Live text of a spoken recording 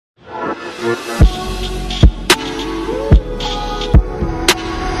No.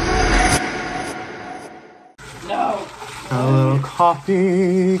 A little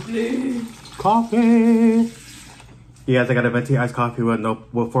coffee. Please. Coffee. Yes, I got a venti iced coffee with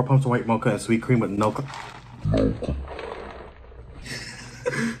 4 pumps of white mocha and sweet cream with no. Get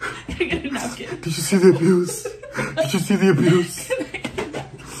a napkin. Did you see the abuse? Did you see the abuse?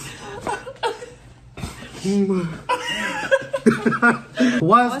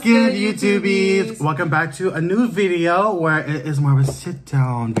 What's good, YouTubies? Welcome back to a new video where it is more of a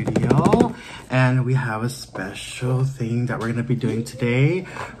sit-down video. And we have a special thing that we're going to be doing today.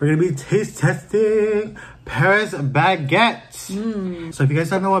 We're going to be taste testing Paris Baguette. So if you guys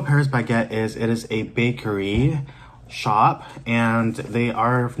don't know what Paris Baguette is, it is a bakery shop and they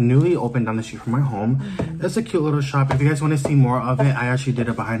are newly opened down the street from my home. It's a cute little shop. If you guys want to see more of it, I actually did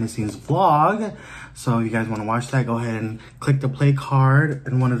a behind the scenes vlog. So if you guys want to watch that, go ahead and click the play card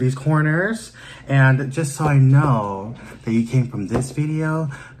in one of these corners. And just so I know that you came from this video,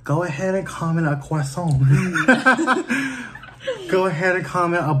 go ahead and comment a croissant. Go ahead and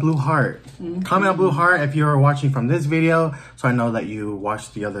comment a blue heart. Comment a blue heart if you're watching from this video, so I know that you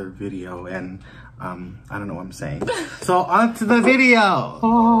watched the other video and I don't know what I'm saying. So on to the video.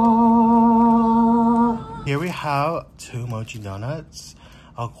 Here we have 2 mochi donuts,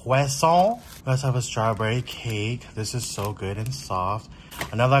 a croissant. We also have a strawberry cake. This is so good and soft.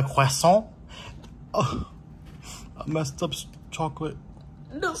 Another croissant. Oh, a messed up chocolate.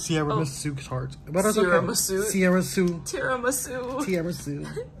 No. Tiramisu tart. Tiramisu. Tiramisu. Tiramisu. Tiramisu.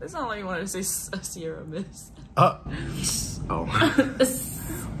 It's not like you wanted to say Sierra Miss. Oh.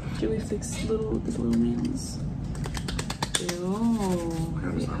 Should we fix this little man's? Ew.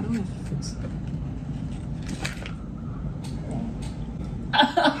 Wait, how do I fix it?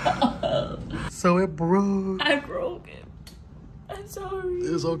 So it broke. I broke it. I'm sorry.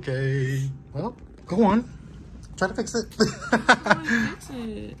 It's okay. Well, go on. Try to fix it. How do I fix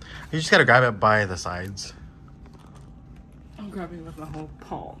it? You just gotta grab it by the sides. I'm grabbing it with my whole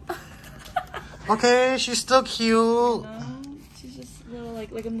palm. Okay, she's still cute. No, she's just a little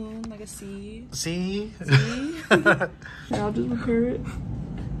like a moon, like a sea. See? See? I'll just repair it.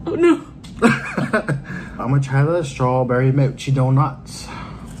 Oh no. I'm gonna try the strawberry mochi donuts.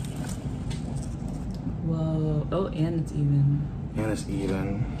 Whoa. Oh, and it's even. And it's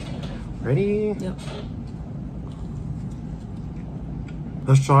even. Ready? Yep.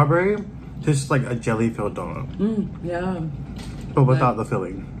 The strawberry tastes like a jelly-filled donut. Yeah. But without the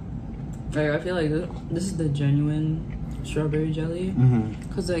filling. Like, I feel like this is the genuine strawberry jelly.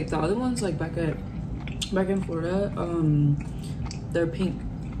 Cause like the other ones, like back in Florida, they're pink.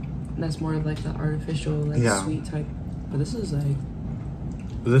 That's more of like the artificial, like sweet type. But this is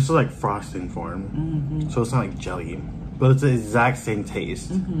like frosting form. So it's not like jelly. But it's the exact same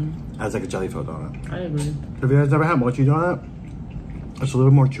taste as like a jelly-filled donut. I agree. Have you guys ever had mochi donut? It's a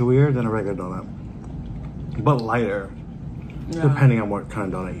little more chewier than a regular donut, but lighter, depending on what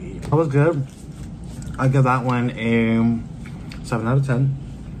kind of donut you eat. That was good. I give that one a 7 out of 10.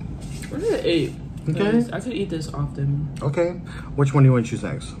 What is it? 8. Okay. I could eat this often. Okay. Which one do you want to choose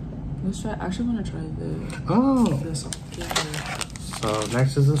next? Let's try. I actually want to try the. Oh. The soft cake. So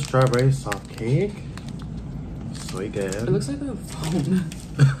next is the strawberry soft cake. So good. It looks like a phone.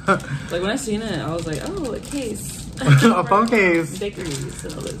 Like when I seen it, I was like, oh, a case. A phone case. Bakeries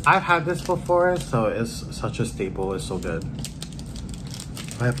and all this. I've had this before, so it's such a staple. It's so good.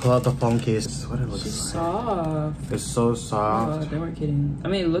 I pull out the phone case. This is what it looks like. Soft. It's so soft. Oh, they weren't kidding. I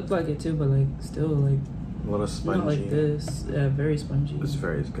mean, it looked like it too, but like still like a little spongy. Not like this. Yeah, very spongy. It's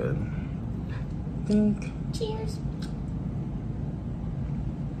very good. Think. Cheers.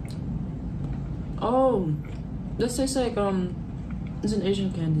 Oh, this tastes like it's an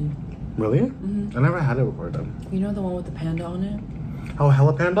Asian candy. Really? I never had it before though. You know the one with the panda on it? Oh,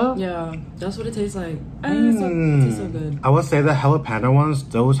 Hella Panda? Yeah, that's what it tastes like. It tastes so good. I would say the Hella Panda ones,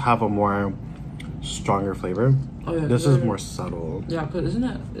 those have a more stronger flavor. Oh yeah. This is more subtle. Yeah, cause isn't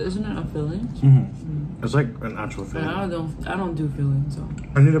it a filling? It's like an actual filling. I don't do fillings. So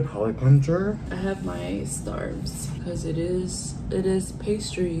I need a palate cleanser. I have my Starbucks because it is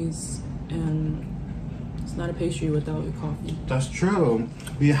pastries and. It's not a pastry without your coffee. That's true.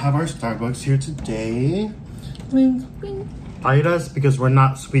 We have our Starbucks here today. Bling, bling. Bite us because we're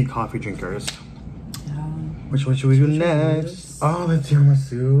not sweet coffee drinkers. Yeah. Which one should we do next? Oh, the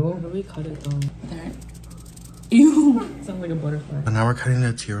tiramisu. How do we cut it though? There. Ew. Sounds like a butterfly. And now we're cutting the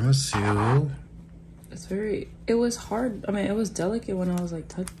tiramisu. It was hard. I mean, it was delicate when I was like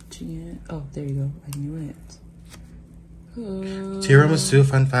touching it. Oh, there you go. I knew it. Tiramisu,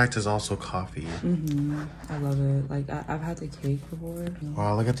 fun fact, is also coffee. I love it. Like, I've had the cake before.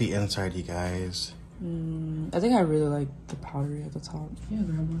 Wow, look at the inside, you guys. I think I really like the powdery at the top. Yeah,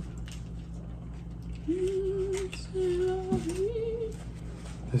 grab one.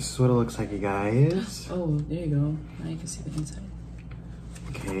 This is what it looks like, you guys. Oh, there you go. Now you can see the inside.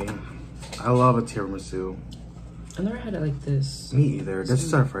 Okay. I love a tiramisu. I've never had it like this. Me either. This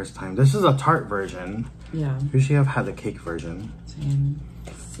is our first time. This is a tart version. Yeah. Usually I've had the cake version. Same.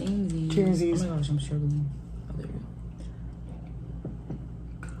 Cheersies. Oh my gosh, I'm struggling. Oh, there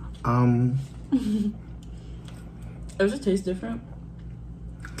you go. Does it taste different?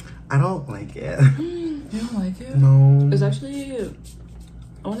 I don't like it. You don't like it? No. It's actually,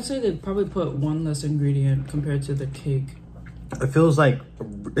 I want to say they probably put one less ingredient compared to the cake. It feels like,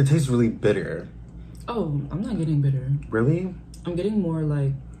 it tastes really bitter. Oh, I'm not getting bitter. Really? I'm getting more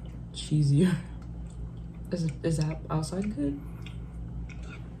like cheesier. Is that outside good?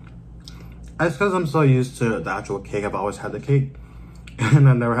 It's because I'm so used to the actual cake. I've always had the cake and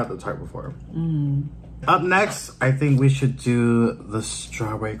I've never had the tart before. Up next, I think we should do the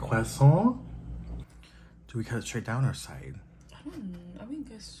strawberry croissant. Do we cut it straight down or side? I don't know. I mean,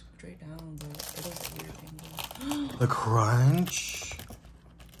 guess straight down, but it does a weird angle. The crunch.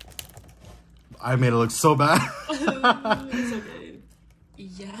 I made it look so bad. It's okay.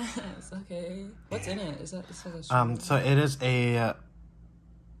 Yes, okay. What's in it? Is that it's like a strawberry? So it is a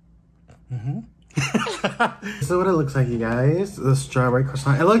This is what it looks like, you guys. The strawberry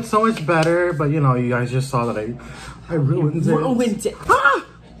croissant. It looked so much better, but you know, you guys just saw that I ruined it. Ruined it.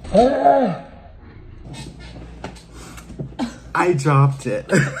 I dropped it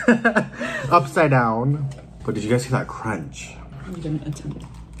upside down. But did you guys see that crunch? I'm gonna attempt it.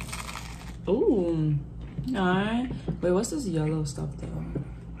 Ooh. Alright. Wait, what's this yellow stuff though?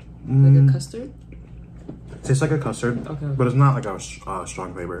 Like a custard? It tastes like a custard, okay. But it's not like a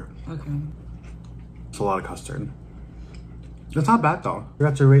strong flavor. Okay. It's a lot of custard. It's not bad though. We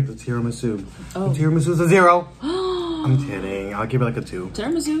have to rate the tiramisu. Oh. The tiramisu is a 0. I'm kidding. I'll give it like a 2.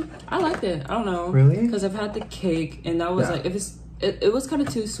 Tiramisu? I liked it. I don't know. Really? Because I've had the cake and that was like, if it was kind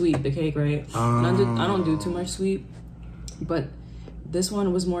of too sweet, the cake, right? And I don't do too much sweet. But this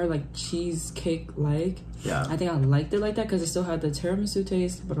one was more like cheesecake-like. Yeah. I think I liked it like that because it still had the tiramisu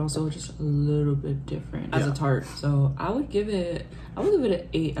taste, but also just a little bit different as a tart. So I would give it an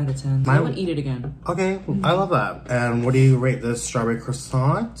 8 out of 10. I would eat it again. Okay, I love that. And what do you rate this strawberry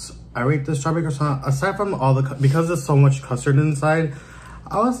croissant? I rate this strawberry croissant, aside from all the, because there's so much custard inside,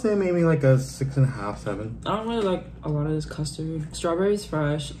 I would say maybe like a 6.5, 7. I don't really like a lot of this custard. Strawberry's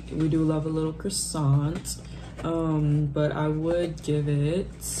fresh. We do love a little croissant. But I would give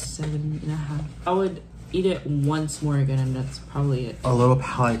it 7.5. I would eat it once more again, and that's probably it. A little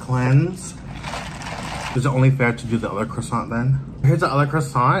palate cleanse. Is it only fair to do the other croissant then? Here's the other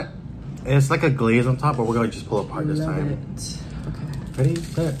croissant. It's like a glaze on top, but we're gonna just pull it apart this time. Okay. Ready,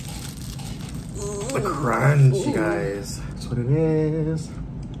 set. The crunch, you guys. That's what it is.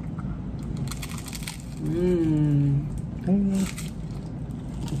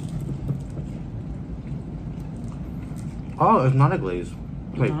 Oh, it's not a glaze.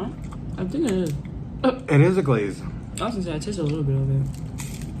 Wait. I think it is. It is a glaze. I was gonna say, I taste a little bit of it.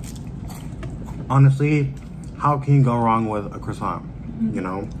 Honestly, how can you go wrong with a croissant? You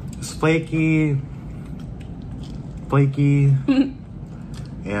know? It's flaky,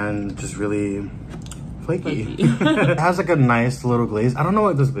 and just really flaky. It has like a nice little glaze. I don't know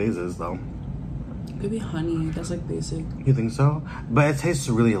what this glaze is though. Maybe honey. That's like basic. You think so? But it tastes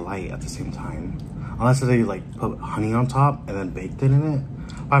really light at the same time. Unless they like put honey on top and then baked it in it.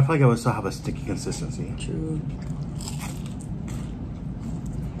 But I feel like it would still have a sticky consistency. True.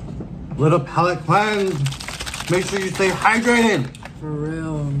 Little palate cleanse. Make sure you stay hydrated. For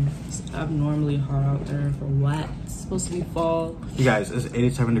real. It's abnormally hot out there for what? It's supposed to be fall. You guys, it's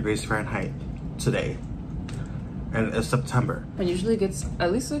 87 degrees Fahrenheit today. And it's September. It usually gets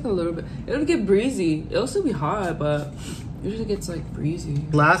at least like a little bit. It'll get breezy. It'll still be hot, but usually gets like breezy.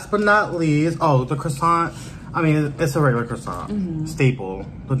 Last but not least, oh, the croissant. I mean, it's a regular croissant. Staple.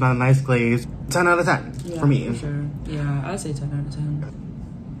 With a nice glaze. 10 out of 10 for me. For sure. Yeah, I'd say 10 out of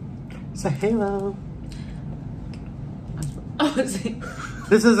 10. It's a halo.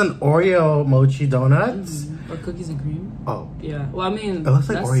 This is an Oreo mochi donuts. Or cookies and cream. Oh. Yeah. Well, I mean, it looks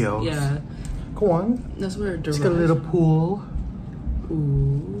like Oreos. Yeah. Go on. That's where it derives. Just got a little pool.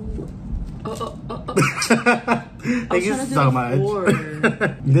 Ooh. Thank you so much.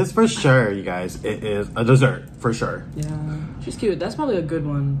 This for sure, you guys. It is a dessert for sure. Yeah. She's cute. That's probably a good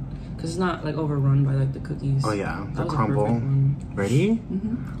one. Because it's not like overrun by like the cookies. Oh yeah. The crumble. Ready?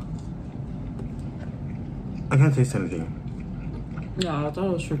 Mm-hmm. I can't taste anything. Yeah, I thought I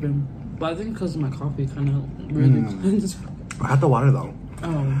was tripping. But I think because my coffee kind of really cleansed. I had the water though.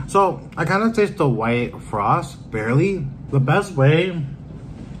 Oh. So I kind of taste the white frost, barely. The best way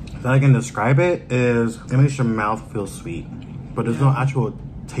that I can describe it is it makes your mouth feel sweet, but there's no actual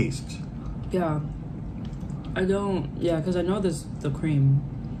taste. Yeah. I don't, yeah, because I know there's the cream,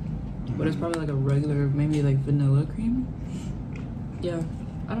 but it's probably like a regular, maybe like vanilla cream. Yeah.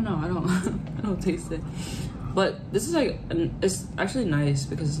 I don't know. I don't, I don't taste it. But this is like, it's actually nice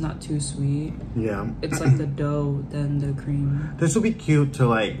because it's not too sweet. Yeah. It's like the dough, then the cream. This would be cute to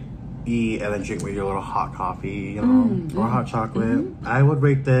like eat and then drink with your little hot coffee, you know, or hot chocolate. I would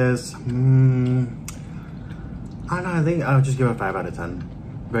rate this, I don't know, I think I would just give it a 5 out of 10.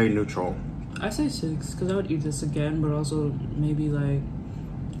 Very neutral. I say 6 because I would eat this again, but also maybe like,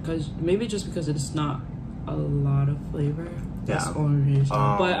 maybe just because it's not a lot of flavor. Yeah.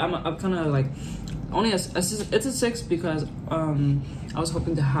 But I'm kind of like, only it's a 6 because I was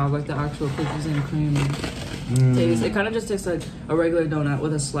hoping to have like the actual cookies and cream taste. It kind of just tastes like a regular donut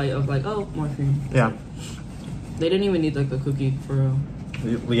with a slight of like, oh, more cream. Yeah. They didn't even need like the cookie for real.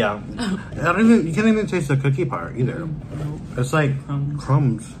 Yeah. You can't even taste the cookie part either. Nope. It's like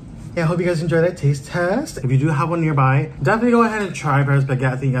crumbs. Yeah, I hope you guys enjoyed that taste test. If you do have one nearby, definitely go ahead and try Paris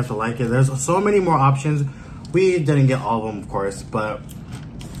Baguette. I think you guys will like it. There's so many more options. We didn't get all of them, of course, but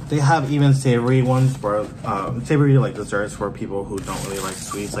they have even savory ones for savory like desserts for people who don't really like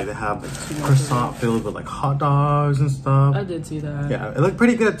sweets. Like they have croissant filled with like hot dogs and stuff. I did see that. Yeah, it looked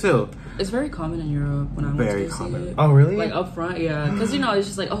pretty good too. It's very common in Europe when I went to see it. Oh really? Like up front, yeah. Because you know it's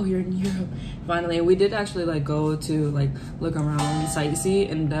just like, oh, you're in Europe finally. And we did actually like go to like look around,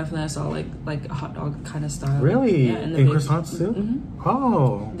 sightsee, and definitely I saw like a hot dog kind of style. Really? Yeah, and croissants too?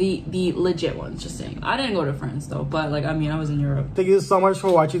 Oh. The legit ones. Just saying. I didn't go to France though, but like I mean I was in Europe. Thank you so much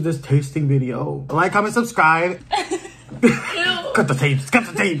for watching this tasting video. Like, comment, subscribe. Cut the tapes. Cut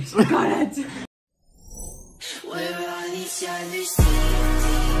the tapes. Got it.